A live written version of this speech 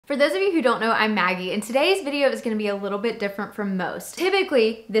For those of you who don't know, I'm Maggie, and today's video is going to be a little bit different from most.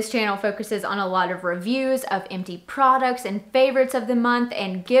 Typically, this channel focuses on a lot of reviews of empty products and favorites of the month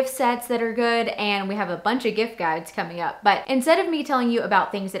and gift sets that are good, and we have a bunch of gift guides coming up. But instead of me telling you about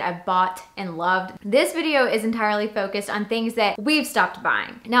things that I've bought and loved, this video is entirely focused on things that we've stopped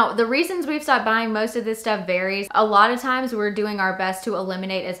buying. Now, the reasons we've stopped buying most of this stuff varies. A lot of times we're doing our best to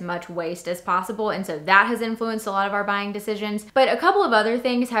eliminate as much waste as possible, and so that has influenced a lot of our buying decisions. But a couple of other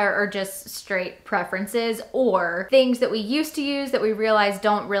things are just straight preferences or things that we used to use that we realize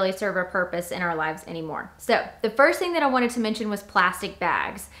don't really serve a purpose in our lives anymore. So the first thing that I wanted to mention was plastic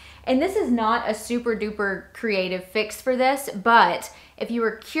bags. And this is not a super duper creative fix for this, but if you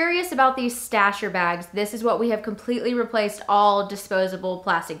were curious about these stasher bags, this is what we have completely replaced all disposable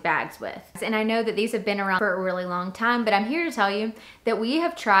plastic bags with. And I know that these have been around for a really long time, but I'm here to tell you that we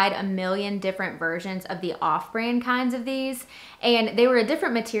have tried a million different versions of the off-brand kinds of these, and they were a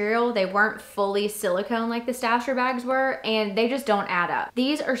different material. They weren't fully silicone like the stasher bags were, and they just don't add up.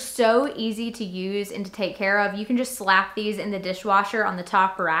 These are so easy to use and to take care of. You can just slap these in the dishwasher on the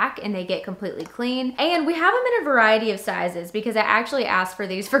top rack and they get completely clean. And we have them in a variety of sizes because I actually asked for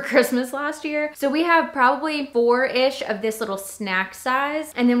these for Christmas last year. So we have probably 4-ish of this little snack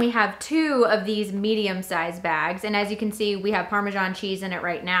size, and then we have 2 of these medium-sized bags. And as you can see, we have Parmesan cheese in it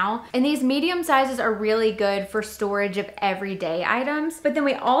right now. And these medium sizes are really good for storage of everyday items. But then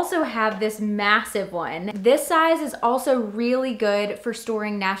we also have this massive one. This size is also really good for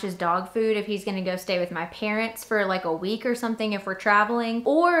storing Nash's dog food if he's gonna go stay with my parents for like a week or something if we're traveling.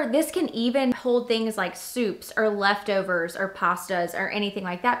 Or this can even hold things like soups or leftovers or pastas or anything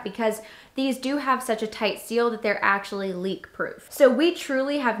like that, because these do have such a tight seal that they're actually leak proof. So we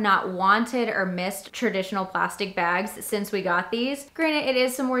truly have not wanted or missed traditional plastic bags since we got these. Granted, it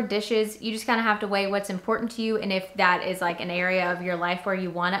is some more dishes. You just kind of have to weigh what's important to you and if that is like an area of your life where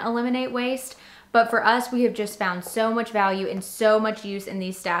you want to eliminate waste. But for us, we have just found so much value and so much use in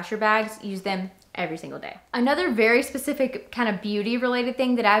these stasher bags. Use them every single day. Another very specific kind of beauty related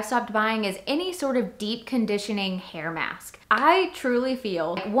thing that I've stopped buying is any sort of deep conditioning hair mask. I truly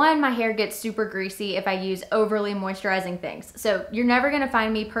feel, one, my hair gets super greasy if I use overly moisturizing things. So you're never gonna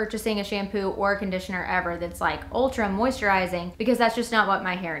find me purchasing a shampoo or a conditioner ever that's like ultra moisturizing, because that's just not what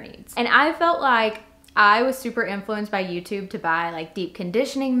my hair needs. And I felt like I was super influenced by YouTube to buy like deep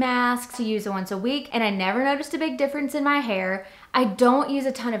conditioning masks to use once a week, and I never noticed a big difference in my hair. I don't use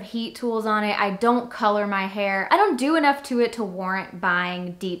a ton of heat tools on it. I don't color my hair. I don't do enough to it to warrant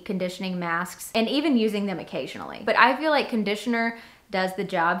buying deep conditioning masks and even using them occasionally. But I feel like conditioner does the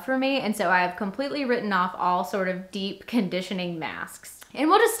job for me, and so I have completely written off all sort of deep conditioning masks. And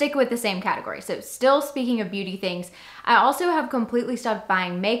we'll just stick with the same category. So still speaking of beauty things, I also have completely stopped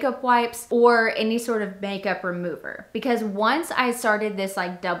buying makeup wipes or any sort of makeup remover, because once I started this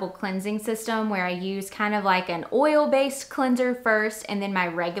like double cleansing system where I use kind of like an oil-based cleanser first and then my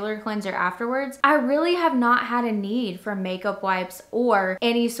regular cleanser afterwards, I really have not had a need for makeup wipes or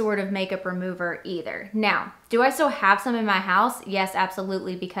any sort of makeup remover either. Now, do I still have some in my house? Yes,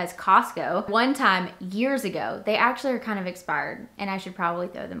 absolutely, because Costco, one time years ago, they actually are kind of expired and I should probably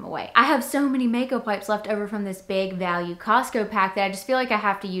throw them away. I have so many makeup wipes left over from this big value Costco pack that I just feel like I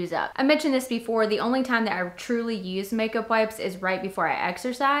have to use up. I mentioned this before, the only time that I truly use makeup wipes is right before I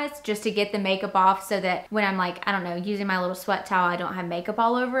exercise, just to get the makeup off so that when I'm like, I don't know, using my little sweat towel, I don't have makeup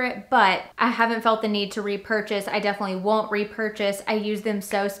all over it. But I haven't felt the need to repurchase. I definitely won't repurchase. I use them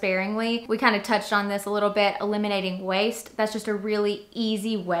so sparingly. We kind of touched on this a little bit, eliminating waste. That's just a really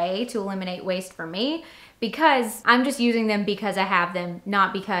easy way to eliminate waste for me, because I'm just using them because I have them,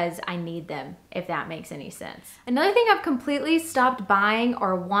 not because I need them, if that makes any sense. Another thing I've completely stopped buying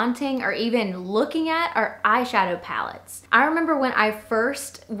or wanting or even looking at are eyeshadow palettes. I remember when I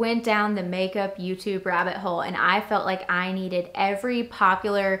first went down the makeup YouTube rabbit hole and I felt like I needed every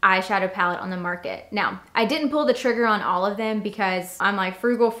popular eyeshadow palette on the market. Now, I didn't pull the trigger on all of them because I'm like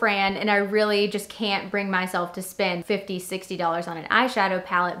frugal Fran and I really just can't bring myself to spend $50, $60 on an eyeshadow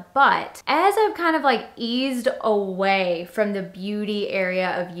palette. But as I've kind of like eased away from the beauty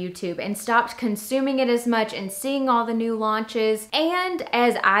area of YouTube and stopped consuming it as much and seeing all the new launches, and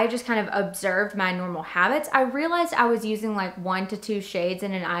as I just kind of observed my normal habits, I realized I was using like 1 to 2 shades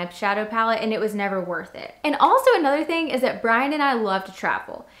in an eyeshadow palette and it was never worth it. And also another thing is that Brian and I love to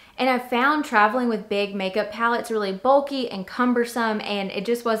travel. And I found traveling with big makeup palettes really bulky and cumbersome, and it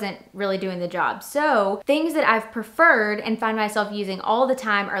just wasn't really doing the job. So things that I've preferred and find myself using all the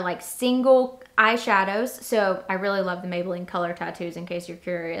time are like single eyeshadows. So I really love the Maybelline Color Tattoos, in case you're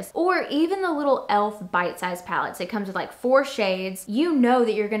curious. Or even the little e.l.f. bite-sized palettes. It comes with like 4 shades. You know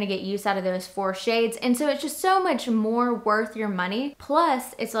that you're gonna get use out of those 4 shades. And so it's just so much more worth your money.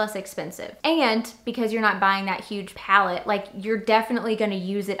 Plus, it's less expensive. And because you're not buying that huge palette, like you're definitely gonna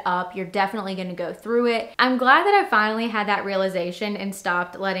use it up. You're definitely gonna go through it. I'm glad that I finally had that realization and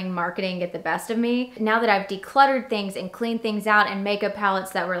stopped letting marketing get the best of me. Now that I've decluttered things and cleaned things out, and makeup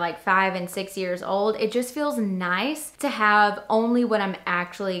palettes that were like 5 and 6 years old, it just feels nice to have only what I'm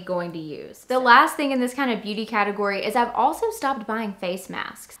actually going to use. The last thing in this kind of beauty category is I've also stopped buying face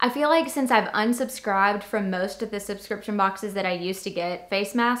masks. I feel like since I've unsubscribed from most of the subscription boxes that I used to get,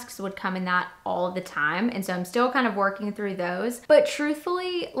 face masks would come in that all the time, and so I'm still kind of working through those. But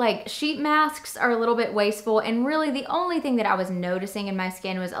truthfully, like sheet masks are a little bit wasteful, and really the only thing that I was noticing in my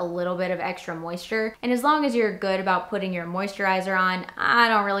skin was a little bit of extra moisture. And as long as you're good about putting your moisturizer on, I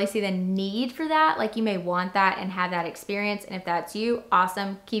don't really see the need for that. Like you may want that and have that experience, and if that's you,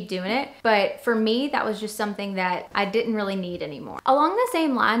 awesome, keep doing it. But for me, that was just something that I didn't really need anymore. Along the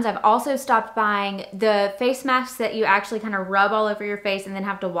same lines, I've also stopped buying the face masks that you actually kind of rub all over your face and then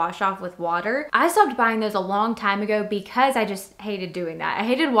have to wash off with water. I stopped buying those a long time ago because I just hated doing that. I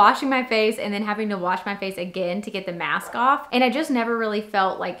hated washing my face and then having to wash my face again to get the mask off, and I just never really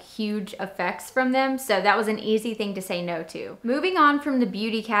felt like huge effects from them, so that was an easy thing to say no to. Moving on from the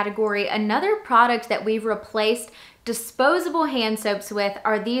beauty category, another product that we've replaced disposable hand soaps with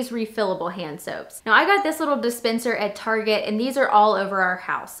are these refillable hand soaps. Now I got this little dispenser at Target, and these are all over our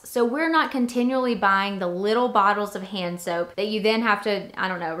house. So we're not continually buying the little bottles of hand soap that you then have to, I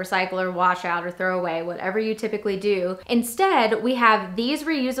don't know, recycle or wash out or throw away, whatever you typically do. Instead, we have these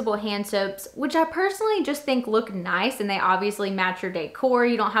reusable hand soaps, which I personally just think look nice, and they obviously match your decor.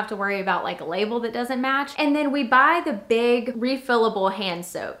 You don't have to worry about like a label that doesn't match. And then we buy the big refillable hand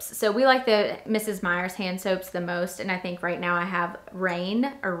soaps. So we like the Mrs. Meyer's hand soaps the most, and I think right now I have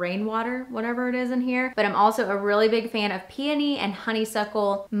Rain or Rainwater, whatever it is in here. But I'm also a really big fan of Peony and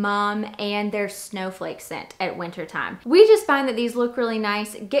Honeysuckle Mum and their Snowflake scent at wintertime. We just find that these look really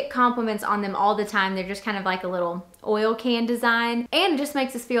nice, get compliments on them all the time. They're just kind of like a little oil can design, and it just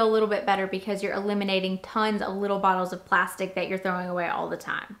makes us feel a little bit better because you're eliminating tons of little bottles of plastic that you're throwing away all the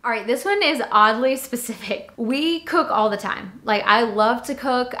time. All right, this one is oddly specific. We cook all the time. Like I love to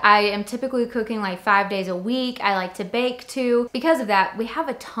cook. I am typically cooking like 5 days a week. I like to bake too. Because of that, we have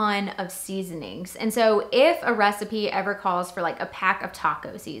a ton of seasonings. And so if a recipe ever calls for like a pack of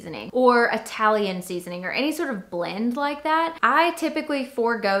taco seasoning or Italian seasoning or any sort of blend like that, I typically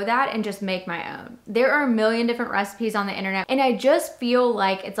forego that and just make my own. There are a million different recipes on the internet, and I just feel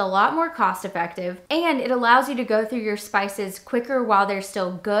like it's a lot more cost effective, and it allows you to go through your spices quicker while they're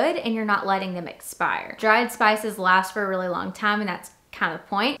still good and you're not letting them expire. Dried spices last for a really long time, and that's kind of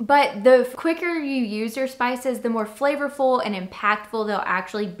point. But the quicker you use your spices, the more flavorful and impactful they'll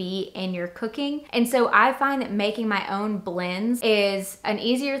actually be in your cooking. And so I find that making my own blends is an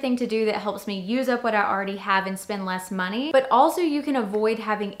easier thing to do that helps me use up what I already have and spend less money. But also you can avoid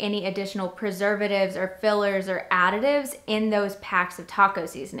having any additional preservatives or fillers or additives in those packs of taco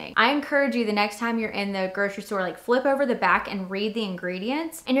seasoning. I encourage you, the next time you're in the grocery store, like flip over the back and read the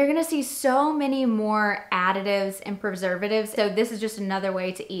ingredients, and you're gonna see so many more additives and preservatives. So this is just another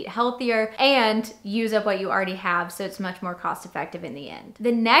way to eat healthier and use up what you already have, so it's much more cost effective in the end.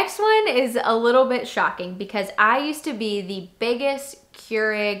 The next one is a little bit shocking because I used to be the biggest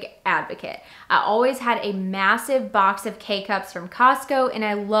Keurig advocate. I always had a massive box of K-Cups from Costco, and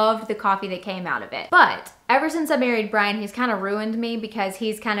I loved the coffee that came out of it. But ever since I married Brian, he's kind of ruined me because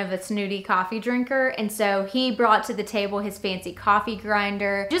he's kind of a snooty coffee drinker, and so he brought to the table his fancy coffee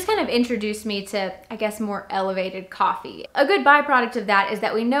grinder, just kind of introduced me to, I guess, more elevated coffee. A good byproduct of that is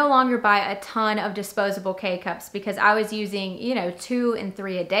that we no longer buy a ton of disposable K-Cups because I was using, you know, 2 and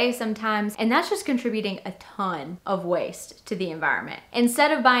 3 a day sometimes, and that's just contributing a ton of waste to the environment.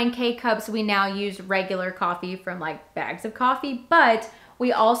 Instead of buying K-Cups, we now use regular coffee from like bags of coffee, but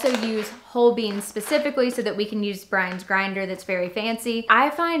we also use whole beans specifically so that we can use Brian's grinder that's very fancy. I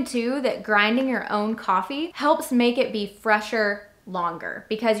find too that grinding your own coffee helps make it be fresher, longer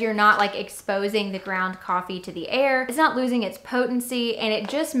because you're not like exposing the ground coffee to the air. It's not losing its potency, and it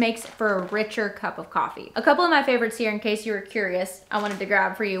just makes for a richer cup of coffee. A couple of my favorites here, in case you were curious, I wanted to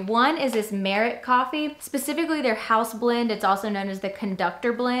grab for you. One is this Merit coffee, specifically their house blend. It's also known as the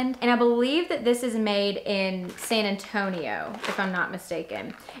conductor blend. And I believe that this is made in San Antonio, if I'm not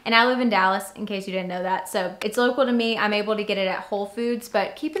mistaken. And I live in Dallas, in case you didn't know that. So it's local to me. I'm able to get it at Whole Foods,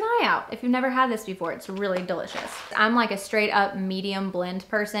 but keep an eye out if you've never had this before. It's really delicious. I'm like a straight up medium blend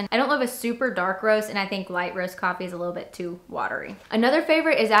person. I don't love a super dark roast, and I think light roast coffee is a little bit too watery. Another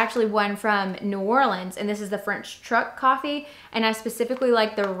favorite is actually one from New Orleans, and this is the French truck coffee, and I specifically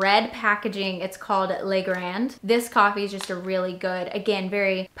like the red packaging. It's called Le Grand. This coffee is just a really good, again,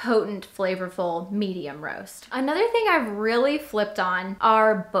 very potent, flavorful medium roast. Another thing I've really flipped on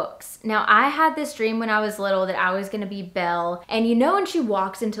are books. Now, I had this dream when I was little that I was gonna be Belle, and you know when she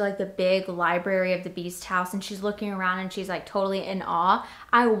walks into like the big library of the Beast house and she's looking around and she's like totally in awe?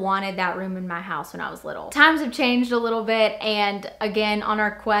 I wanted that room in my house when I was little. Times have changed a little bit, and again, on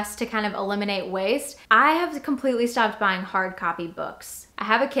our quest to kind of eliminate waste, I have completely stopped buying hard copy books. I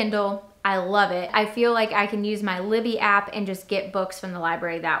have a Kindle. I love it. I feel like I can use my Libby app and just get books from the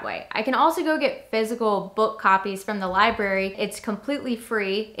library that way. I can also go get physical book copies from the library. It's completely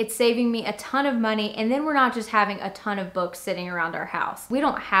free. It's saving me a ton of money, and then we're not just having a ton of books sitting around our house. We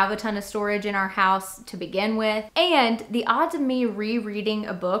don't have a ton of storage in our house to begin with, and the odds of me rereading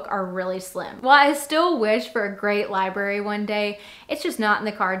a book are really slim. While I still wish for a great library one day, it's just not in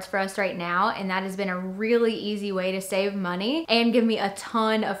the cards for us right now, and that has been a really easy way to save money and give me a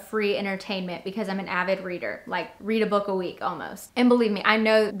ton of free entertainment because I'm an avid reader, like read a book a week almost. And believe me, I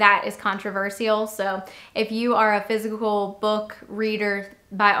know that is controversial, so if you are a physical book reader,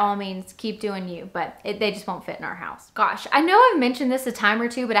 by all means, keep doing you, but they just won't fit in our house. Gosh, I know I've mentioned this a time or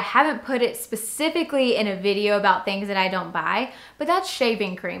two, but I haven't put it specifically in a video about things that I don't buy, but that's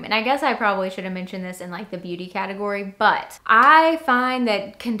shaving cream. And I guess I probably should have mentioned this in like the beauty category, but I find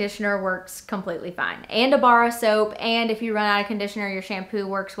that conditioner works completely fine, and a bar of soap, and if you run out of conditioner, your shampoo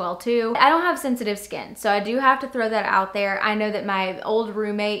works well too. I don't have sensitive skin, so I do have to throw that out there. I know that my old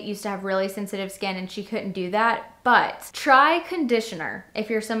roommate used to have really sensitive skin and she couldn't do that. But try conditioner if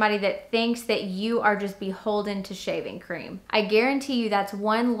you're somebody that thinks that you are just beholden to shaving cream. I guarantee you that's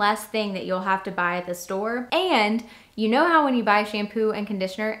one less thing that you'll have to buy at the store. And you know how when you buy shampoo and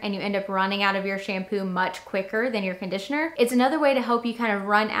conditioner and you end up running out of your shampoo much quicker than your conditioner? It's another way to help you kind of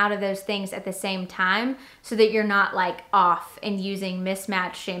run out of those things at the same time so that you're not like off and using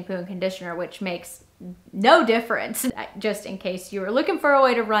mismatched shampoo and conditioner, which makes no difference. Just in case you were looking for a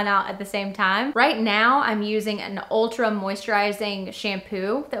way to run out at the same time. Right now, I'm using an ultra moisturizing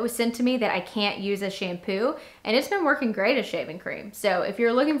shampoo that was sent to me that I can't use as shampoo, and it's been working great as shaving cream. So if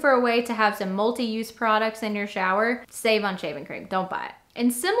you're looking for a way to have some multi-use products in your shower, save on shaving cream, don't buy it.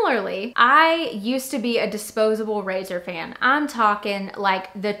 And similarly, I used to be a disposable razor fan. I'm talking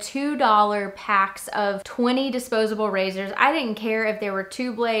like the $2 packs of 20 disposable razors. I didn't care if there were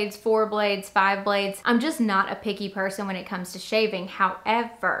 2 blades, 4 blades, 5 blades. I'm just not a picky person when it comes to shaving.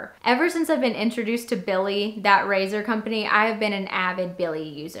 However, ever since I've been introduced to Billy, that razor company, I have been an avid Billy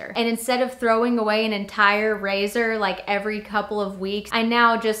user. And instead of throwing away an entire razor like every couple of weeks, I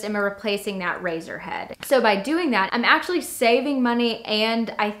now just am replacing that razor head. So by doing that, I'm actually saving money and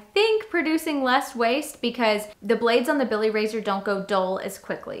I think producing less waste because the blades on the Billy razor don't go dull as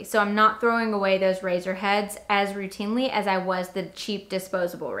quickly. So I'm not throwing away those razor heads as routinely as I was the cheap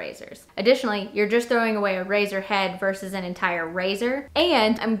disposable razors. Additionally, you're just throwing away a razor head versus an entire razor.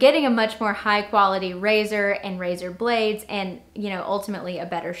 And I'm getting a much more high quality razor and razor blades and, you know, ultimately a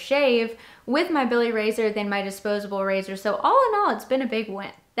better shave with my Billy razor than my disposable razor. So all in all, it's been a big win.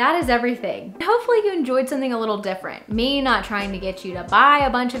 That is everything. Hopefully you enjoyed something a little different. Me not trying to get you to buy a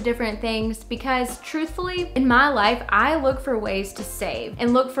bunch of different things because truthfully, in my life, I look for ways to save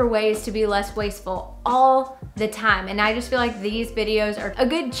and look for ways to be less wasteful all the time. And I just feel like these videos are a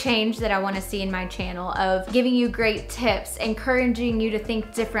good change that I want to see in my channel of giving you great tips, encouraging you to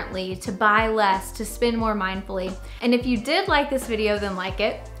think differently, to buy less, to spend more mindfully. And if you did like this video, then like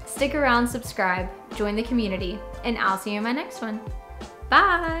it, stick around, subscribe, join the community, and I'll see you in my next one.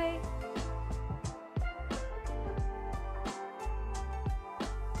 Bye!